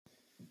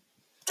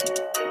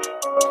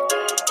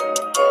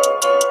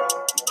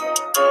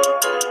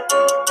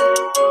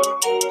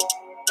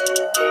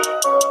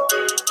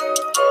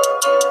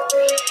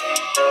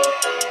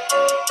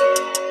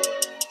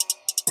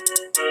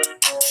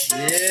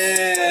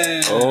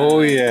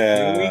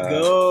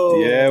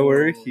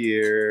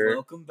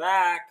Welcome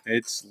back.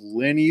 It's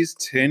Linny's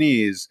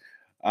Tinnies.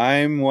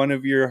 I'm one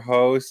of your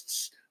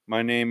hosts.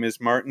 My name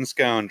is Martin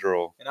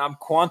Scoundrel. And I'm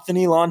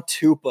Quanthony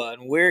Lontupa,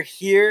 and we're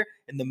here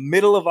in the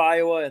middle of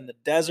Iowa in the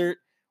desert.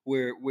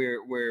 We're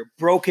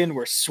broken.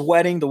 We're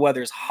sweating. The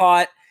weather's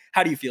hot.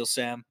 How do you feel,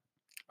 Sam?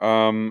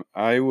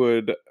 I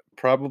would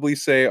probably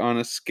say on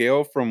a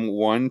scale from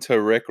 1 to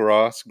Rick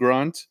Ross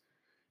grunt.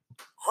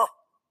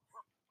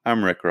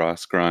 I'm Rick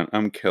Ross grunt.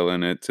 I'm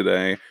killing it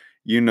today.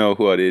 You know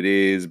what it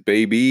is,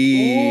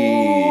 baby.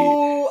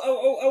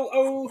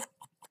 Oh.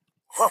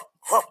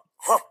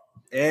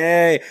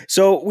 Hey,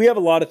 so we have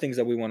a lot of things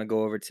that we want to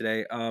go over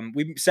today.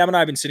 Sam and I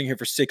have been sitting here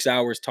for 6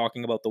 hours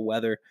talking about the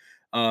weather,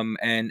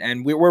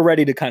 and we're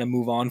ready to kind of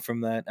move on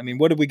from that. I mean,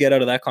 what did we get out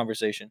of that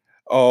conversation?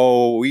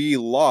 Oh, we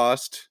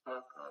lost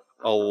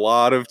a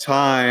lot of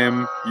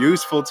time,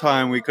 useful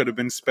time we could have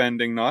been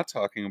spending not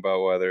talking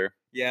about weather.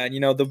 Yeah, and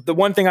the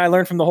one thing I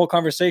learned from the whole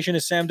conversation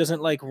is Sam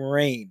doesn't like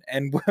rain,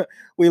 and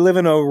we live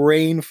in a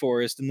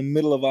rainforest in the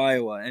middle of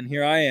Iowa, and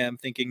here I am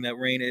thinking that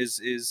rain is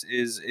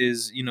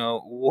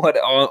what?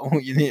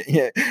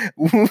 Yeah.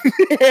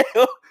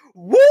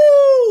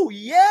 Woo!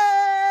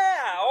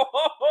 Yeah!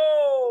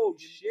 Oh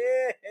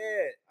shit!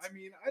 I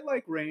mean, I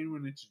like rain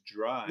when it's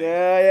dry.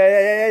 Yeah!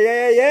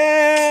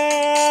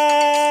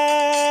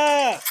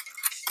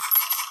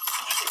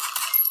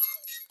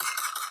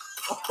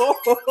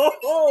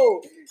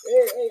 Oh,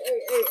 hey.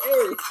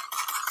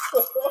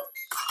 Oh,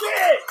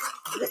 shit!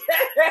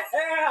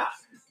 Yeah!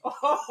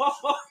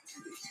 Oh.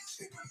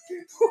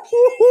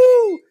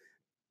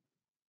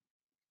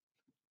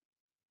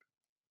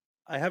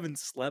 I haven't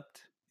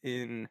slept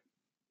in,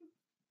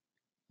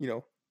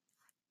 2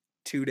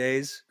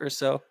 days or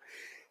so.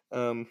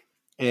 And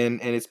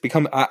it's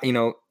become,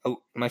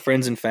 my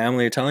friends and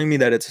family are telling me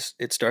that it's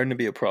starting to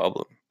be a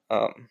problem.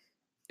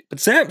 But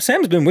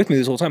Sam's been with me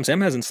this whole time.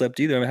 Sam hasn't slept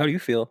either. I mean, how do you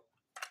feel?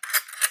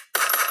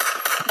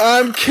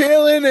 I'm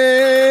killing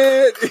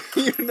it.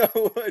 You know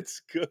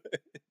what's good?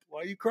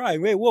 Why are you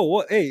crying? Wait, whoa,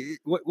 what? Hey,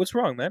 what's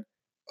wrong, man?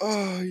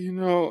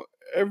 Oh,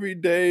 every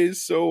day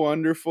is so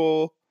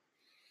wonderful.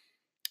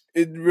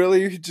 It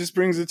really just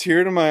brings a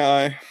tear to my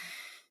eye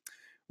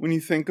when you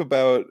think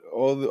about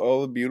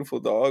all the beautiful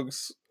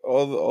dogs,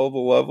 all the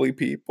lovely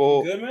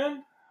people. Good,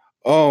 man?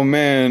 Oh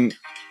man,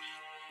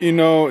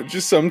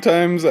 just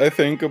sometimes I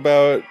think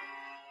about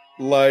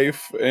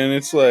life and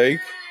it's like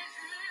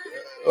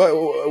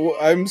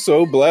I'm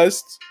so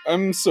blessed.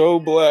 I'm so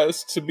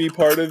blessed to be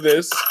part of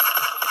this.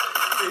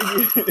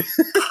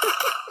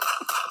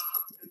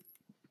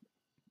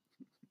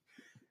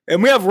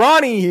 And we have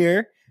Ronnie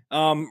here.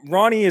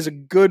 Ronnie is a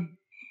good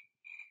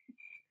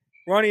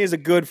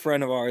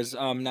friend of ours.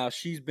 Now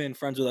she's been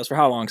friends with us for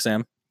how long,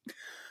 Sam?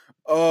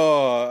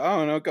 Oh, I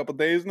don't know, a couple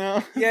days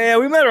now. Yeah,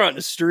 we met her on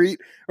the street.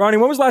 Ronnie,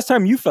 when was the last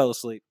time you fell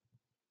asleep?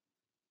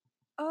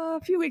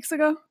 A few weeks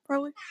ago,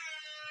 probably.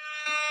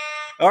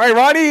 All right,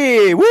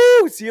 Ronnie.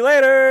 Woo! See you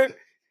later.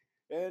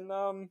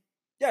 And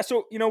yeah,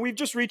 so we've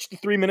just reached the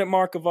 3-minute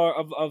mark of our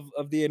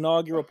of the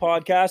inaugural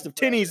podcast of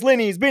Tinnies,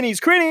 Linnies, Binnies,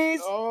 Crinnies.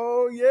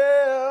 Oh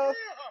yeah.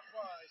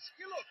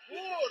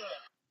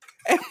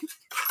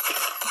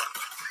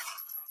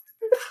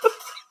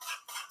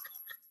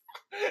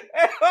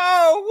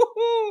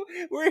 Oh,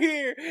 we're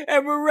here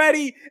and we're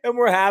ready and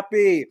we're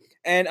happy.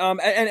 And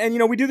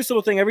we do this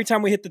little thing every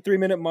time we hit the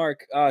 3-minute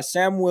mark.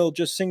 Sam will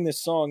just sing this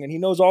song and he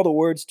knows all the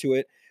words to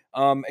it.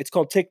 It's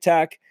called Tic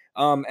Tac.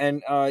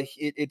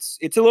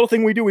 It's a little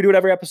thing we do. We do it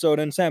every episode.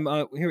 And Sam,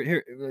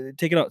 here,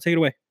 take it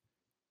away.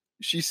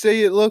 She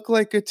say it look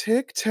like a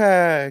Tic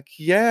Tac.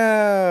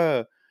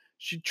 Yeah.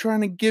 She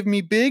trying to give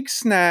me big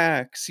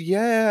snacks.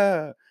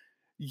 Yeah.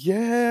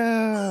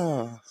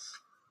 Yeah.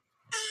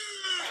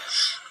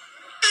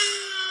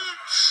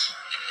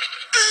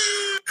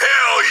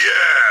 Hell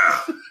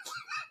yeah!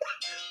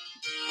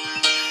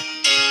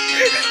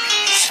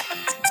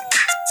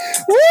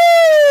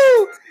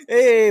 Woo!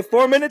 Hey,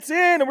 4 minutes in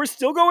and we're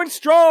still going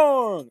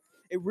strong.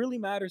 It really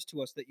matters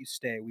to us that you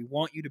stay. We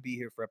want you to be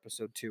here for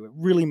episode 2. It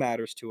really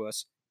matters to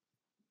us.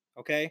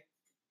 Okay?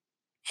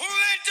 Who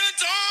let the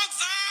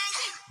dogs out?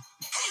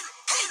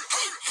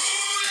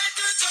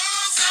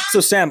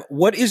 So Sam,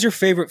 what is your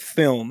favorite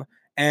film?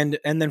 And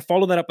then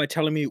follow that up by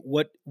telling me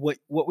what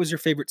was your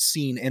favorite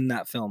scene in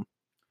that film?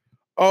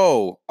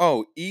 Oh,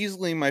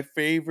 easily my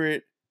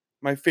favorite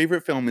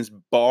film is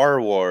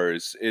Bar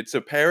Wars. It's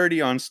a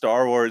parody on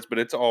Star Wars, but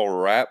it's all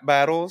rap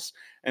battles.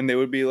 And they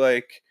would be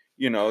like,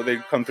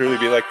 they'd come through and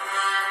be like,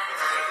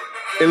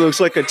 it looks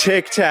like a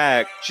Tic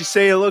Tac. She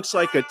say it looks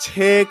like a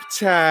Tic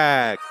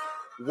Tac.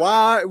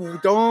 Why?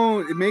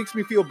 Don't. It makes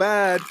me feel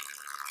bad.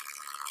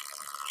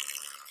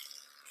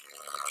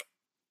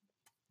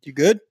 You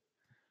good?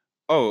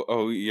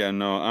 Oh yeah,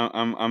 no,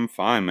 I'm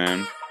fine,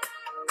 man.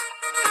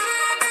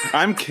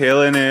 I'm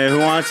killing it. Who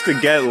wants to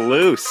get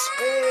loose?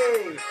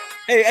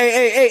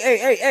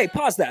 Hey,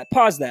 pause that.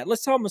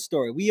 Let's tell them a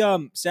story.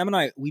 Sam and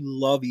I, we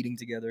love eating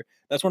together.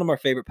 That's one of our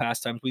favorite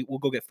pastimes. We'll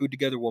go get food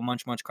together. We'll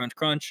munch,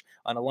 crunch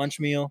on a lunch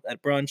meal,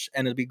 at brunch,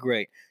 and it'll be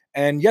great.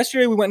 And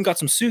yesterday we went and got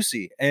some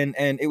sushi, and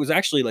it was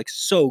actually like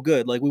so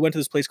good. Like we went to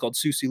this place called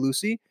Sushi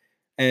Lucy,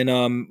 and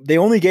they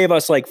only gave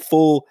us like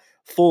full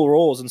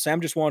rolls, and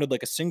Sam just wanted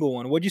like a single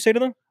one. What'd you say to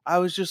them? I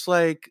was just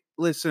like,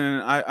 listen,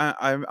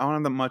 I don't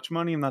have that much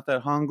money. I'm not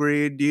that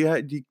hungry. Do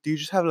you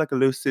just have like a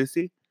loose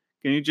sushi?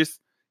 Can you just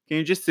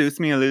sushi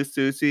me a loose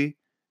sushi?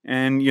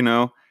 And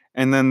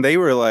and then they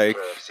were like,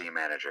 KFC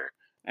manager.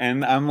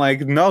 and I'm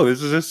like, no,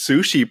 this is a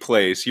sushi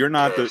place. You're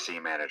not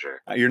KFC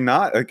manager. you're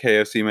not a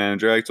KFC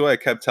manager. That's what I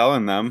kept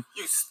telling them.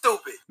 You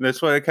stupid.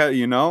 That's what I kept,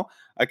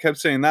 I kept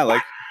saying that,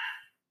 like,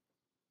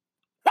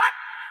 What?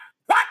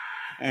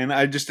 and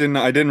I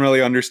didn't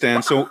really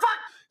understand. So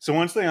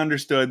once they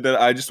understood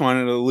that I just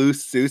wanted a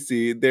loose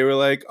sushi, they were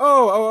like,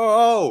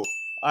 oh,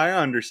 I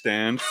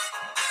understand.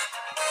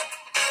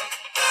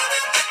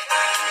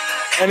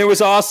 And it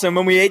was awesome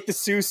when we ate the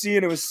sushi,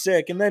 and it was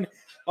sick. And then,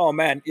 oh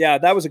man, yeah,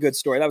 that was a good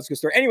story.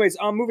 Anyways,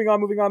 moving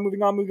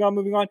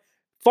on.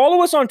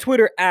 Follow us on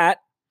Twitter at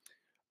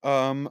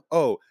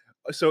So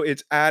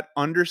it's at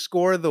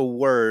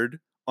 _the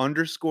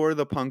 _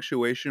 the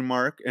punctuation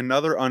mark,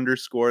 another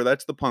underscore,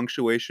 that's the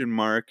punctuation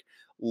mark,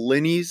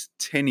 Linny's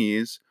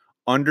Tinnies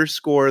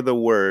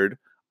 _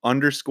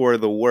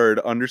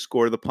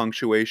 the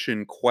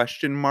punctuation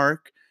question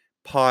mark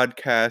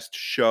podcast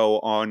show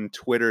on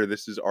Twitter.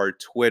 This is our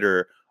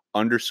Twitter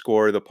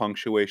 _ the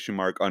punctuation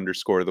mark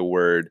 _ the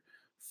word.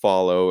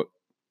 Follow.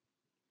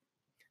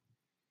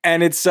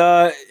 And it's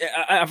I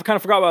kind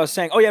of forgot what I was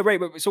saying. Oh yeah, right.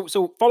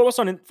 So follow us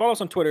on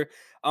Twitter,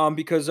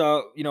 because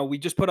we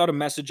just put out a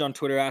message on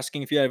Twitter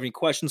asking if you have any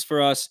questions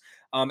for us,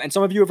 and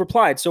some of you have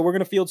replied. So we're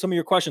gonna field some of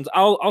your questions.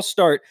 I'll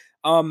start.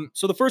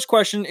 So the first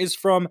question is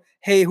from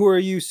Hey, who are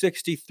you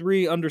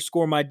 63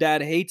 _ my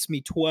dad hates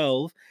me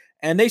 12,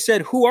 and they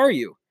said, who are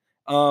you?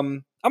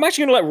 I'm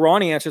actually gonna let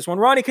Ronnie answer this one.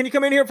 Ronnie, can you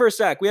come in here for a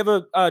sec? We have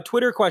a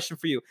Twitter question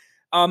for you.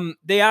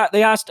 They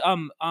asked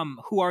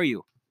who are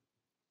you?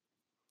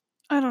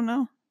 I don't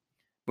know.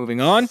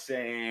 Moving on.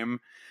 Same.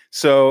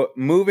 So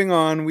moving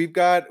on, we've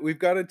got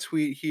a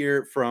tweet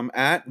here from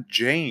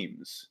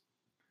 @James,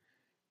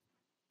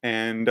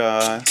 and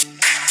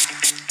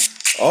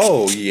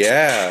oh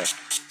yeah.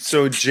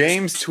 So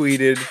James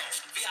tweeted,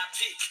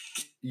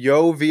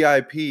 "Yo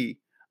VIP,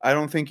 I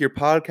don't think your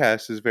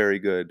podcast is very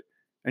good."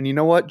 And you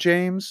know what,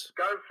 James?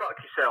 Go fuck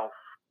yourself.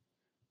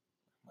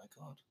 Oh my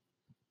God.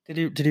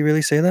 Did he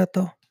really say that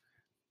though?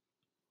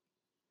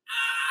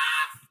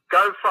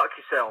 Go fuck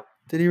yourself.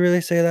 Did he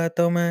really say that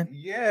though, man?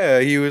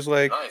 Yeah, he was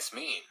like, Nice,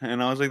 me.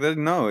 and I was like,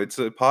 "No, it's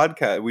a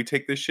podcast. We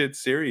take this shit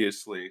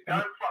seriously." Go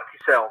fuck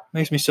yourself.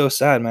 Makes me so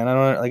sad, man. I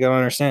don't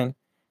understand.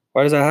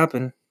 Why does that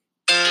happen?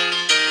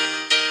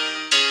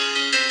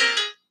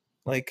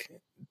 Like,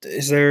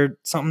 is there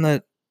something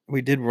that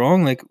we did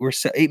wrong? Like, we're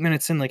 8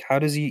 minutes in. Like, how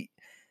would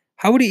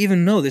he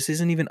even know this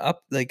isn't even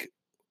up? Like,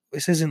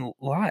 this isn't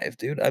live,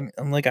 dude.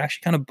 I'm like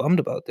actually kind of bummed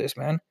about this,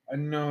 man. I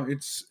know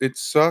it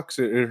sucks.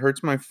 It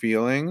hurts my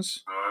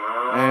feelings,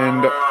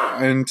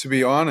 and to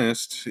be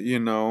honest,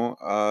 Oh,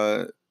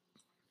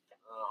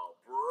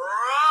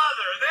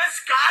 brother,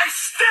 this guy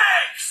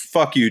stinks!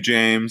 fuck you,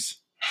 James.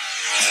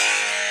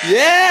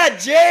 Yeah,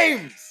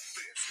 James.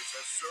 This is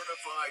a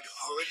certified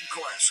hood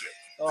classic.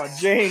 Oh,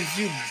 James,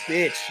 you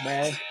bitch,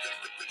 man. This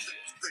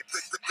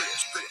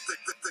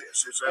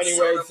is a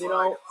Anyways,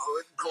 certified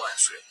hood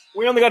classic.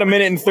 We only got a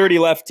minute and 30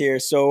 left here,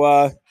 so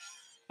I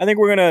think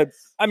we're gonna.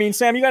 I mean,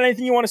 Sam, you got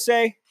anything you want to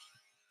say?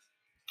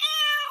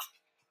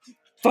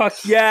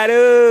 Fuck yeah,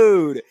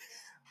 dude.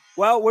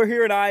 Well, we're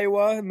here in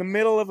Iowa in the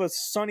middle of a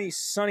sunny,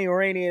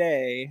 rainy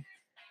day.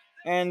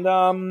 And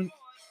our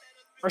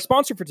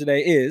sponsor for today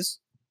is...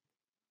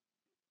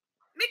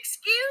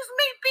 Excuse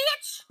me,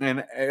 bitch.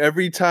 And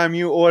every time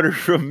you order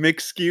from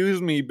Excuse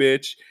Me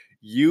Bitch,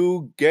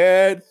 you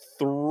get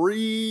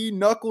 3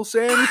 knuckle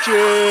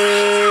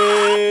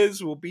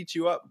sandwiches. We'll beat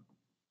you up.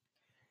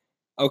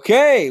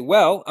 Okay,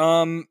 well,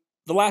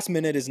 the last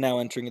minute is now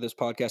entering this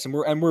podcast, and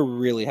we're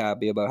really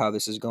happy about how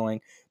this is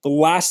going. The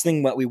last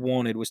thing that we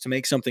wanted was to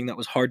make something that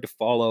was hard to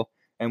follow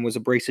and was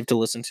abrasive to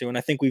listen to, and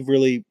I think we've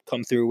really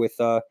come through with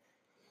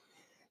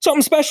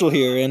something special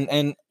here.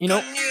 And you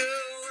know, Can you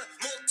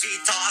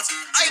multitask?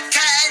 I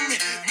can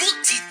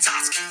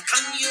multitask.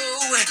 Can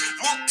you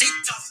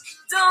multitask?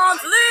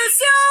 Don't lose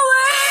your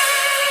way.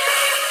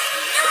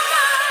 You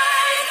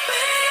might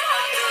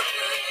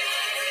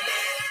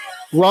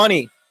be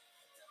Ronnie,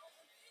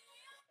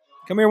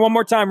 come here one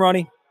more time,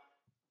 Ronnie.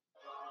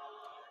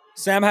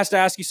 Sam has to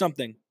ask you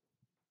something.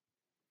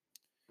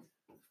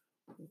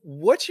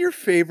 What's your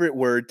favorite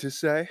word to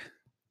say?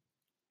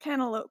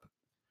 Cantaloupe.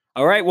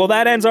 All right, well,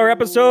 that ends our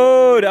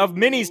episode of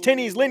Minis,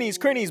 Tinnies, Linnies,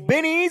 Crinnies,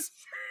 Binnies.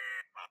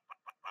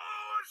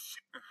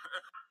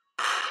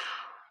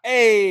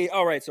 Hey,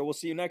 all right, so we'll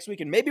see you next week,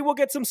 and maybe we'll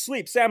get some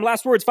sleep. Sam,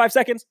 last words, 5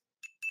 seconds.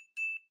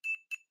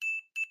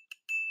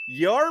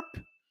 Yarp.